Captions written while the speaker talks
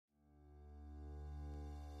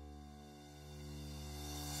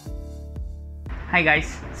Hi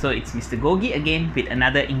guys, so it's Mr. GOGI again with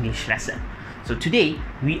another English lesson. So today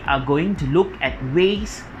we are going to look at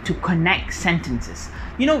ways to connect sentences.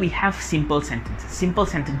 You know, we have simple sentences. Simple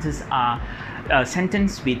sentences are a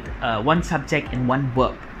sentence with one subject and one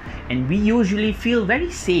verb. And we usually feel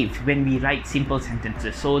very safe when we write simple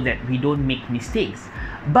sentences so that we don't make mistakes.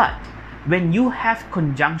 But when you have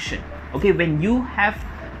conjunction, okay, when you have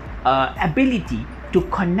ability to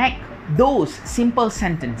connect those simple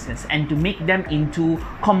sentences and to make them into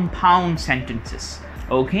compound sentences,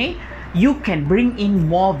 okay, you can bring in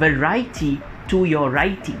more variety to your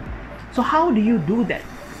writing. So how do you do that?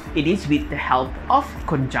 It is with the help of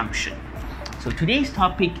conjunction. So today's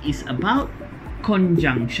topic is about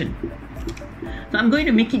conjunction. So I'm going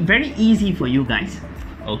to make it very easy for you guys.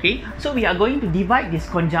 Okay, so we are going to divide this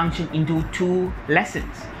conjunction into two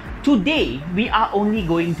lessons. Today we are only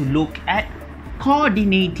going to look at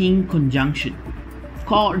coordinating conjunction.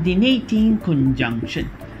 Coordinating conjunction.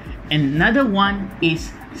 And another one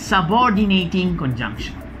is subordinating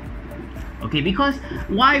conjunction. Okay, because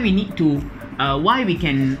why we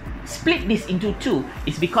can split this into two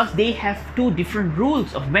is because they have two different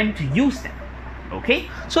rules of when to use them. Okay,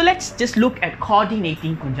 so let's just look at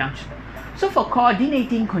coordinating conjunction. So for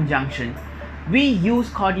coordinating conjunction, we use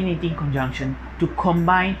coordinating conjunction to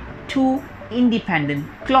combine two independent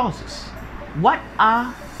clauses. What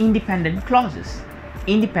are independent clauses?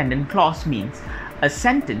 Independent clause means a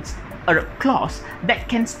sentence or a clause that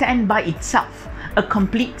can stand by itself, a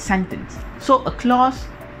complete sentence. So a clause,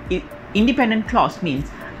 independent clause means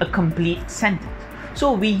a complete sentence.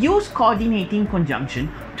 So we use coordinating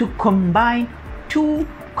conjunction to combine two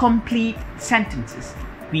complete sentences.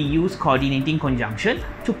 We use coordinating conjunction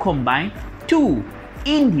to combine two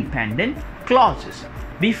independent clauses.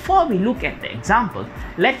 Before we look at the example,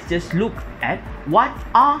 let's just look at what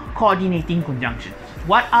are coordinating conjunctions.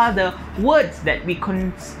 What are the words that we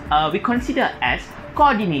consider as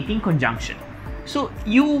coordinating conjunction? So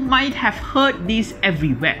you might have heard this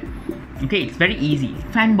everywhere. Okay, it's very easy.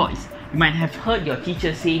 Fanboys, you might have heard your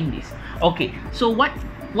teacher saying this. Okay, so what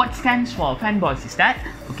stands for fanboys is that,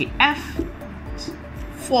 okay, F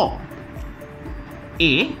for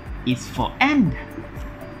A is for and,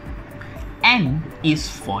 N is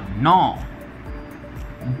for nor,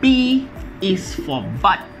 B is for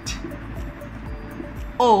but,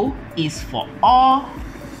 O is for or,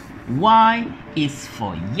 Y is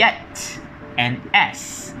for yet, and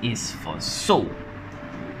S is for so.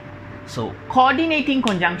 So coordinating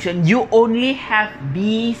conjunction, you only have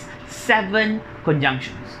these 7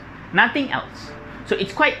 conjunctions, nothing else. So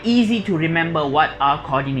it's quite easy to remember what are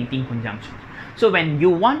coordinating conjunctions. So when you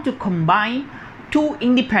want to combine two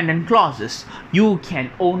independent clauses, you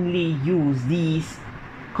can only use these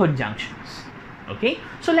conjunctions. Okay,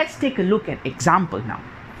 so let's take a look at example now.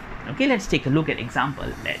 Okay, let's take a look at example.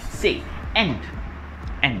 Let's say and.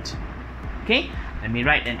 Okay, let me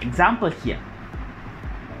write an example here.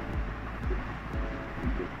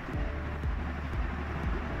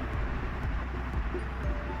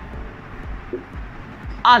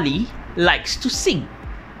 Ali likes to sing.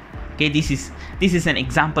 Okay, this is an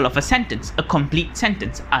example of a sentence, a complete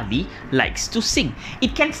sentence. Ali likes to sing.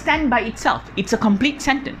 It can stand by itself. It's a complete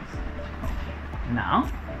sentence. Now,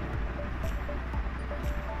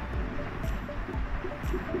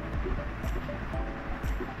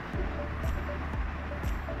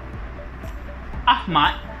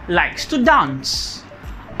 Ahmad likes to dance.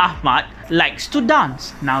 Ahmad likes to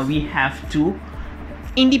dance. Now we have two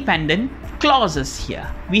independent clauses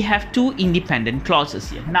here. We have two independent clauses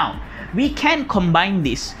here. Now we can combine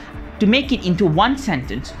this to make it into one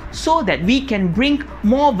sentence so that we can bring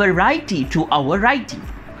more variety to our writing.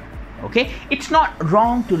 Okay, it's not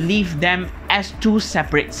wrong to leave them as two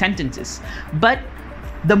separate sentences, but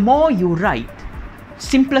the more you write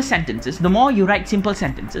simpler sentences, the more you write simple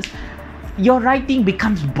sentences, your writing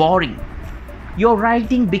becomes boring. Your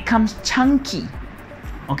writing becomes chunky.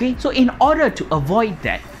 Okay, so in order to avoid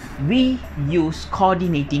that, we use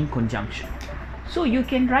coordinating conjunction. So you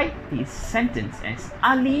can write this sentence as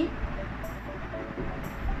Ali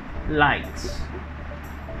likes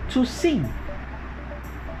to sing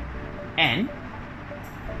and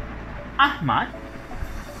Ahmad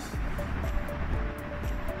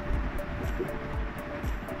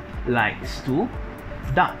likes to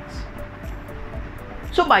dance.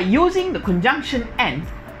 So by using the conjunction and,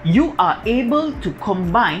 you are able to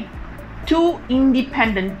combine two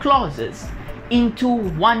independent clauses into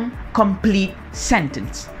one complete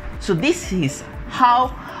sentence. So this is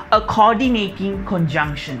how a coordinating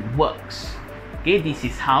conjunction works. Okay, this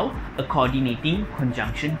is how a coordinating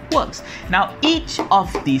conjunction works. Now each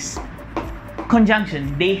of these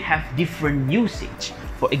conjunction, they have different usage.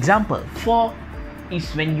 For example, for is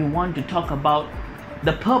when you want to talk about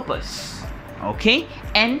the purpose, okay?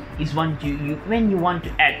 And is when you want to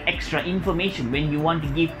add extra information, when you want to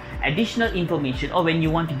give additional information, or when you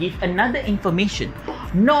want to give another information.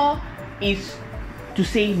 Nor is to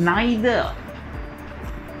say neither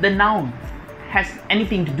the noun has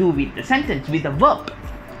anything to do with the sentence, with the verb,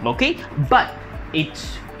 okay? But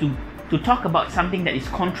it's to talk about something that is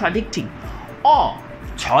contradicting, or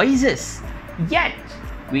choices, yet,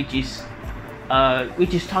 which is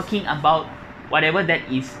talking about whatever that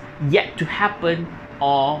is yet to happen,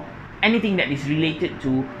 or anything that is related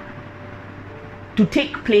to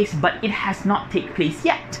take place but it has not taken place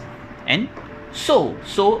yet. And so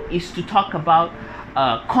is to talk about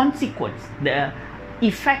consequence, the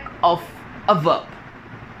effect of a verb,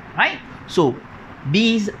 right? So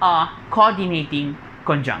these are coordinating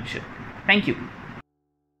conjunction. Thank you.